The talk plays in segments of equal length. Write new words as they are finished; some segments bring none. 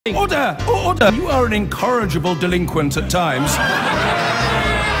Order! Order! You are an incorrigible delinquent at times.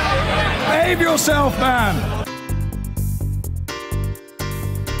 Behave yourself, man!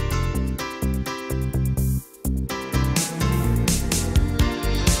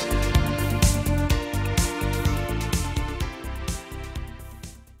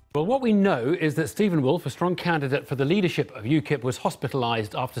 Well, what we know is that Steven Woolfe, a strong candidate for the leadership of UKIP, was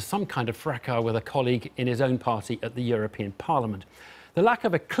hospitalised after some kind of fracas with a colleague in his own party at the European Parliament. The lack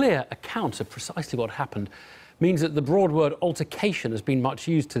of a clear account of precisely what happened means that the broad word altercation has been much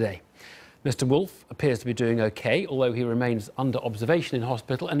used today. Mr Woolfe appears to be doing OK, although he remains under observation in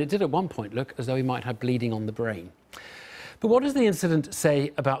hospital, and it did at one point look as though he might have bleeding on the brain. But what does the incident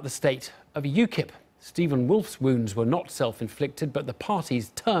say about the state of UKIP? Steven Woolfe's wounds were not self-inflicted, but the party's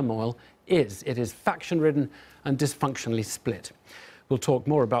turmoil is. It is faction-ridden and dysfunctionally split. We'll talk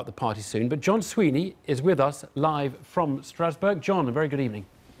more about the party soon, but John Sweeney is with us live from Strasbourg. John, a very good evening.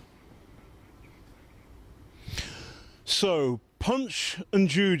 So, Punch and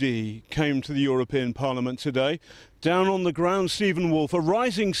Judy came to the European Parliament today. Down on the ground, Steven Woolfe, a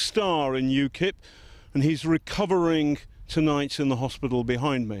rising star in UKIP, and he's recovering tonight in the hospital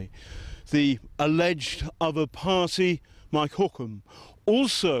behind me. The alleged other party, Mike Hookham,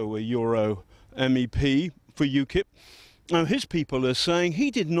 also a Euro MEP for UKIP. Now, his people are saying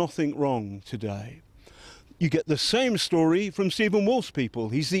he did nothing wrong today. You get the same story from Steven Woolfe's people.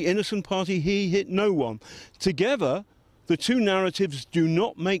 He's the innocent party, he hit no one. Together, the two narratives do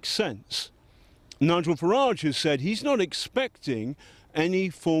not make sense. Nigel Farage has said he's not expecting any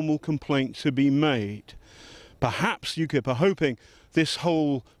formal complaint to be made. Perhaps UKIP are hoping this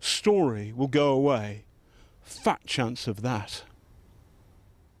whole story will go away. Fat chance of that.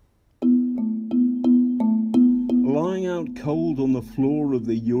 Lying out cold on the floor of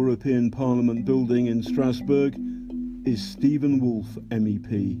the European Parliament building in Strasbourg is Steven Woolfe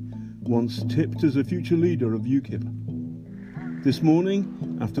MEP, once tipped as a future leader of UKIP. This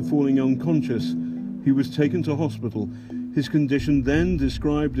morning, after falling unconscious, he was taken to hospital, his condition then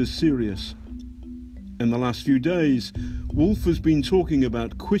described as serious. In the last few days, Woolfe has been talking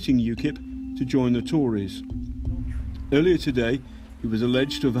about quitting UKIP to join the Tories. Earlier today, he was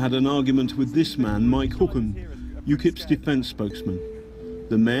alleged to have had an argument with this man, Mike Hookham, UKIP's defence spokesman.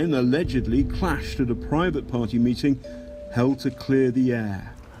 The men allegedly clashed at a private party meeting held to clear the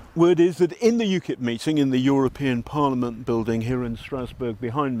air. Word is that in the UKIP meeting in the European Parliament building here in Strasbourg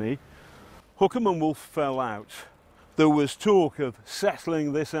behind me, Hookham and Woolfe fell out. There was talk of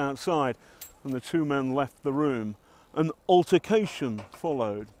settling this outside, and the two men left the room. An altercation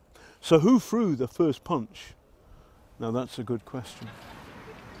followed. So who threw the first punch? Now that's a good question.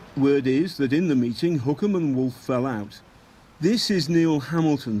 Word is that in the meeting, Hookham and Woolfe fell out. This is Neil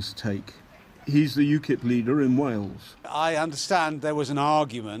Hamilton's take. He's the UKIP leader in Wales. I understand there was an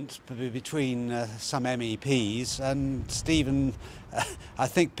argument between some MEPs, and Steven, I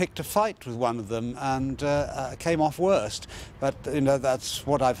think, picked a fight with one of them and came off worst. But, you know, that's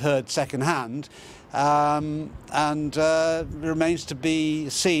what I've heard secondhand. And remains to be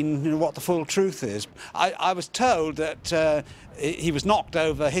seen, you know, what the full truth is. I was told that he was knocked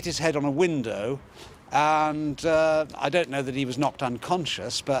over, hit his head on a window, and I don't know that he was knocked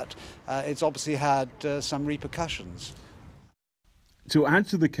unconscious, but it's obviously had some repercussions. To add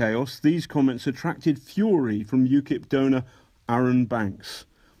to the chaos, these comments attracted fury from UKIP donor Aaron Banks.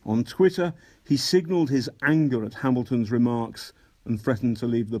 On Twitter, he signalled his anger at Hamilton's remarks and threatened to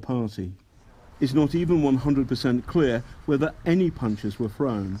leave the party. It's not even 100% clear whether any punches were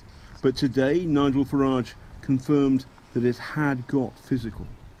thrown, but today Nigel Farage confirmed that it had got physical.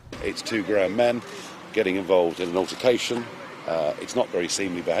 It's two grown men getting involved in an altercation. It's not very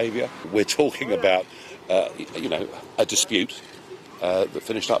seemly behaviour. We're talking about, you know, a dispute that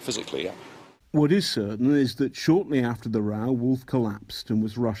finished up physically. Yeah. What is certain is that shortly after the row, Woolfe collapsed and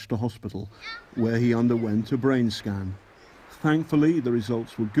was rushed to hospital, where he underwent a brain scan. Thankfully, the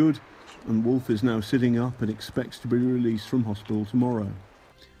results were good, and Woolfe is now sitting up and expects to be released from hospital tomorrow.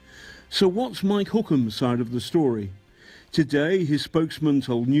 So what's Mike Hookham's side of the story? Today, his spokesman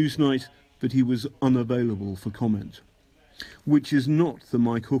told Newsnight that he was unavailable for comment, which is not the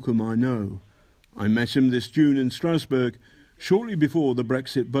Mike Hookham I know. I met him this June in Strasbourg, shortly before the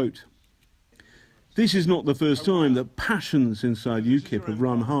Brexit vote. This is not the first time that passions inside UKIP have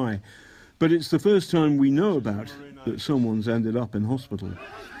run high, but it's the first time we know about that someone's ended up in hospital.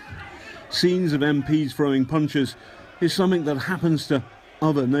 Scenes of MPs throwing punches is something that happens to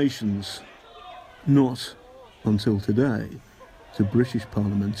other nations, not until today to British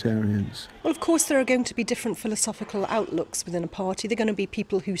parliamentarians. Well, of course there are going to be different philosophical outlooks within a party. There are going to be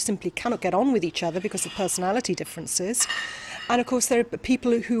people who simply cannot get on with each other because of personality differences. And of course there are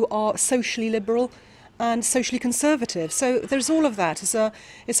people who are socially liberal and socially conservative. So there's all of that.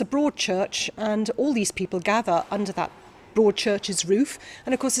 It's a broad church, and all these people gather under that broad church's roof.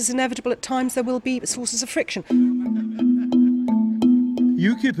 And of course it's inevitable at times there will be sources of friction.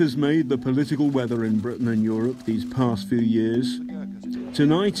 UKIP has made the political weather in Britain and Europe these past few years.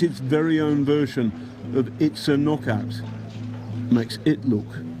 Tonight, its very own version of It's a Knockout makes it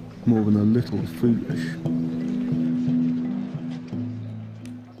look more than a little foolish.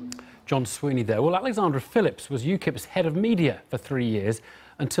 John Sweeney there. Well, Alexandra Phillips was UKIP's head of media for 3 years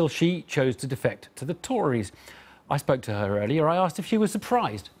until she chose to defect to the Tories. I spoke to her earlier. I asked if she was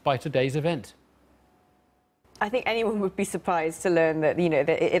surprised by today's event. I think anyone would be surprised to learn that,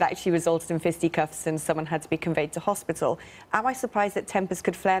 that it actually resulted in fisticuffs and someone had to be conveyed to hospital. Am I surprised that tempers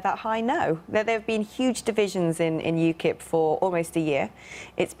could flare that high? No. There have been huge divisions in UKIP for almost a year.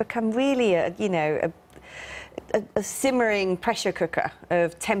 It's become really a simmering pressure cooker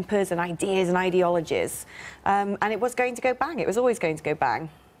of tempers and ideas and ideologies. And it was going to go bang. It was always going to go bang.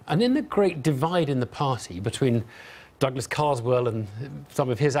 And in the great divide in the party between Douglas Carswell and some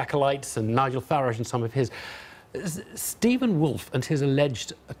of his acolytes and Nigel Farage and some of his, Steven Woolfe and his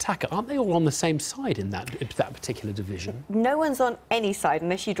alleged attacker, aren't they all on the same side in that particular division? No one's on any side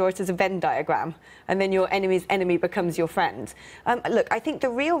unless you draw it as a Venn diagram, and then your enemy's enemy becomes your friend. Look, I think the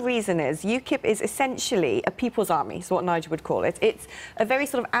real reason is UKIP is essentially a people's army, is what Nigel would call it. It's a very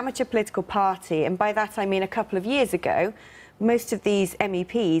sort of amateur political party, and by that I mean a couple of years ago, most of these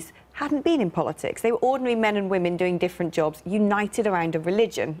MEPs hadn't been in politics. They were ordinary men and women doing different jobs, united around a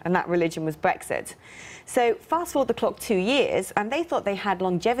religion, and that religion was Brexit. So fast forward the clock 2 years, and they thought they had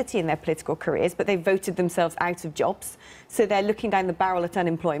longevity in their political careers, but they voted themselves out of jobs. So they're looking down the barrel at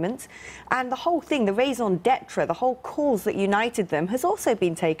unemployment. And the whole thing, the raison d'etre, the whole cause that united them has also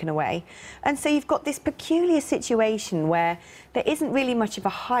been taken away. And so you've got this peculiar situation where there isn't really much of a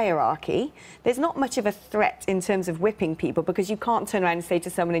hierarchy. There's not much of a threat in terms of whipping people, because you can't turn around and say to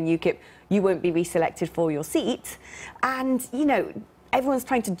someone in UKIP, you won't be reselected for your seat. And, everyone's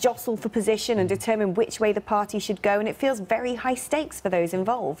trying to jostle for position and determine which way the party should go, and it feels very high stakes for those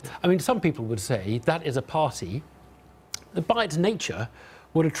involved. I mean, some people would say that is a party that, by its nature,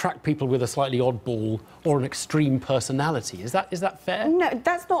 would attract people with a slightly oddball or an extreme personality. Is that fair? No,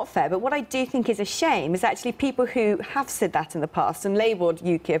 that's not fair. But what I do think is a shame is actually people who have said that in the past and labelled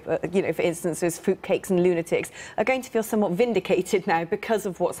UKIP, for instance, as fruitcakes and lunatics, are going to feel somewhat vindicated now because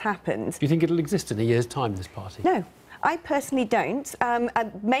of what's happened. Do you think it'll exist in a year's time, this party? No. I personally don't,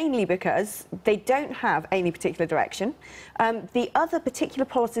 mainly because they don't have any particular direction. The other particular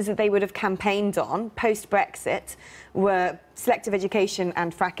policies that they would have campaigned on post-Brexit were selective education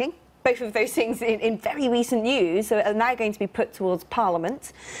and fracking. Both of those things in very recent news are now going to be put towards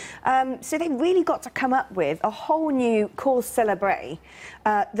Parliament. So they've really got to come up with a whole new cause célèbre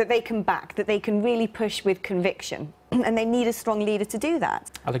that they can back, that they can really push with conviction. And they need a strong leader to do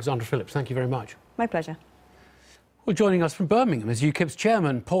that. Alexandra Phillips, thank you very much. My pleasure. Well, joining us from Birmingham is UKIP's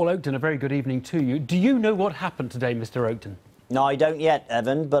chairman, Paul Oakton. A very good evening to you. Do you know what happened today, Mr Oakton? No, I don't yet,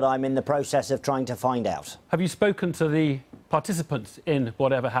 Evan, but I'm in the process of trying to find out. Have you spoken to the participants in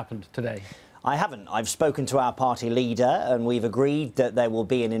whatever happened today? I haven't. I've spoken to our party leader and we've agreed that there will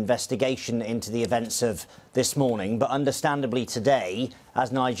be an investigation into the events of this morning. But understandably today,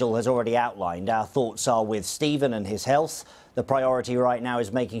 as Nigel has already outlined, our thoughts are with Stephen and his health. The priority right now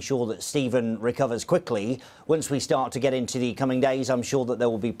is making sure that Stephen recovers quickly. Once we start to get into the coming days, I'm sure that there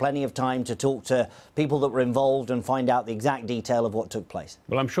will be plenty of time to talk to people that were involved and find out the exact detail of what took place.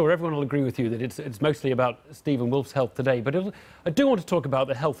 Well, I'm sure everyone will agree with you that it's mostly about Steven Woolfe's health today, but I do want to talk about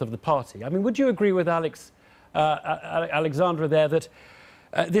the health of the party. I mean, would you agree with Alexandra there that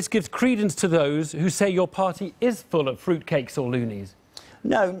this gives credence to those who say your party is full of fruitcakes or loonies?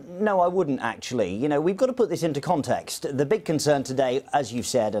 No, I wouldn't actually. You know, we've got to put this into context. The big concern today, as you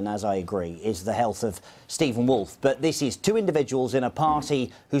said, and as I agree, is the health of Steven Woolfe. But this is two individuals in a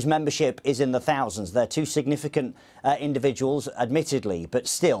party whose membership is in the thousands. They're two significant individuals, admittedly, but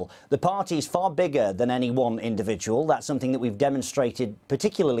still, the party is far bigger than any one individual. That's something that we've demonstrated,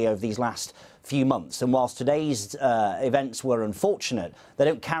 particularly over these last few months. And whilst today's events were unfortunate, they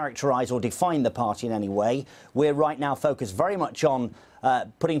don't characterise or define the party in any way. We're right now focused very much on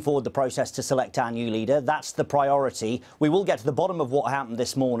putting forward the process to select our new leader. That's the priority. We will get to the bottom of what happened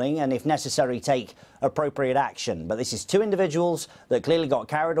this morning and, if necessary, take appropriate action. But this is two individuals that clearly got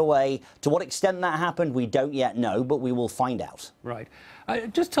carried away. To what extent that happened, we don't yet know, but we will find out. Right.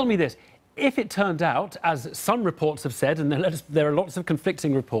 Just tell me this. If it turned out, as some reports have said, and there are lots of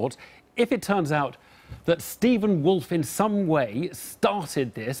conflicting reports, if it turns out that Steven Woolfe in some way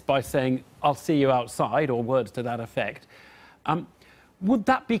started this by saying, "I'll see you outside," or words to that effect, Would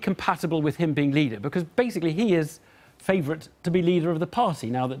that be compatible with him being leader? Because basically he is favourite to be leader of the party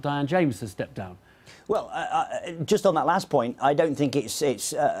now that Diane James has stepped down. Well, just on that last point, I don't think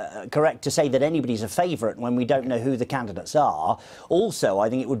it's correct to say that anybody's a favourite when we don't know who the candidates are. Also, I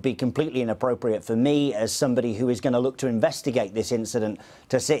think it would be completely inappropriate for me, as somebody who is going to look to investigate this incident,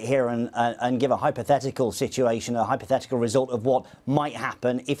 to sit here and give a hypothetical situation, a hypothetical result of what might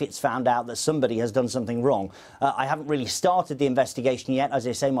happen if it's found out that somebody has done something wrong. I haven't really started the investigation yet. As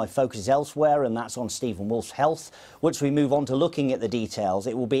I say, my focus is elsewhere, and that's on Steven Woolfe's health. Once we move on to looking at the details,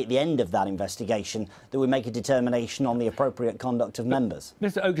 it will be at the end of that investigation that we make a determination on the appropriate conduct of members.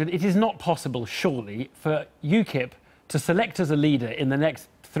 Mr Oakden, it is not possible, surely, for UKIP to select as a leader in the next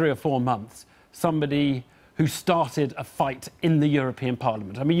 3 or 4 months somebody who started a fight in the European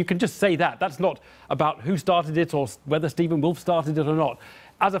Parliament. I mean, you can just say that. That's not about who started it or whether Steven Woolfe started it or not.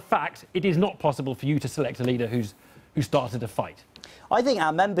 As a fact, it is not possible for you to select a leader who started a fight. I think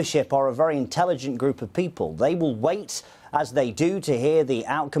our membership are a very intelligent group of people. They will wait, as they do, to hear the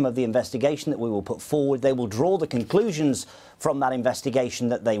outcome of the investigation that we will put forward. They will draw the conclusions from that investigation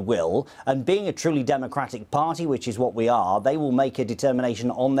that they will. And being a truly democratic party, which is what we are, they will make a determination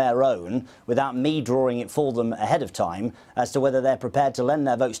on their own, without me drawing it for them ahead of time, as to whether they're prepared to lend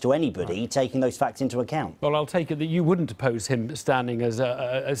their votes to anybody, taking those facts into account. Well, I'll take it that you wouldn't oppose him standing as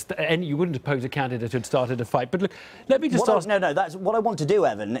you wouldn't oppose a candidate who'd started a fight. But look, let me just ask... No, that's what I want to do,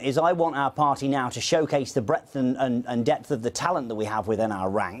 Evan, is I want our party now to showcase the breadth and depth of the talent that we have within our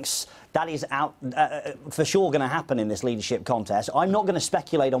ranks. That is for sure going to happen in this leadership contest. I'm not going to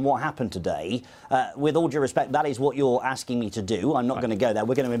speculate on what happened today. With all due respect, that is what you're asking me to do. I'm not going to go there.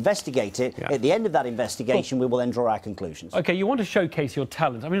 We're going to investigate it. Yeah. At the end of that investigation, we will then draw our conclusions. OK, you want to showcase your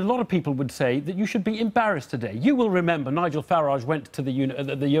talent. I mean, a lot of people would say that you should be embarrassed today. You will remember Nigel Farage went to the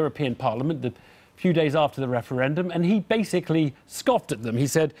European Parliament a few days after the referendum, and he basically scoffed at them. He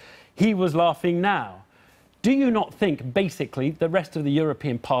said he was laughing now. Do you not think, basically, the rest of the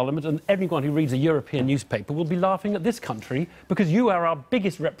European Parliament and everyone who reads a European newspaper will be laughing at this country because you are our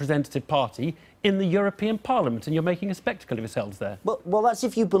biggest representative party in the European Parliament and you're making a spectacle of yourselves there? Well, that's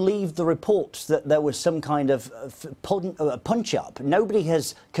if you believe the reports that there was some kind of punch-up. Nobody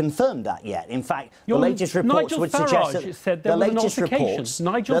has confirmed that yet. In fact, the latest reports would suggest that said there was an altercation.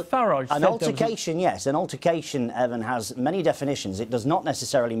 Nigel Farage said an altercation, yes. An altercation, Evan, has many definitions. It does not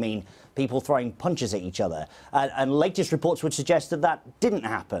necessarily mean people throwing punches at each other. And latest reports would suggest that that didn't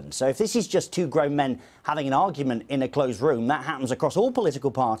happen. So if this is just two grown men having an argument in a closed room, that happens across all political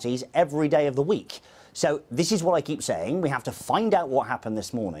parties every day of the week. So this is what I keep saying. We have to find out what happened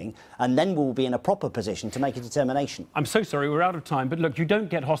this morning, and then we'll be in a proper position to make a determination. I'm so sorry, we're out of time. But look, you don't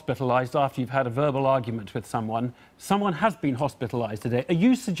get hospitalised after you've had a verbal argument with someone. Someone has been hospitalised today. Are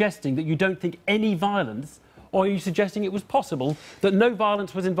you suggesting that you don't think any violence, or are you suggesting it was possible that no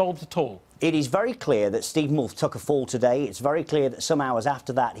violence was involved at all? It is very clear that Steven Woolfe took a fall today. It's very clear that some hours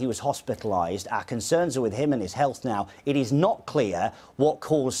after that he was hospitalised. Our concerns are with him and his health now. It is not clear what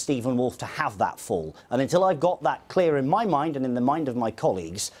caused Steven Woolfe to have that fall. And until I've got that clear in my mind and in the mind of my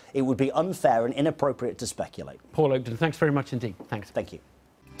colleagues, it would be unfair and inappropriate to speculate. Paul Oakden, thanks very much indeed. Thanks. Thank you.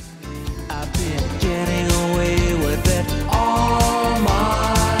 I've been getting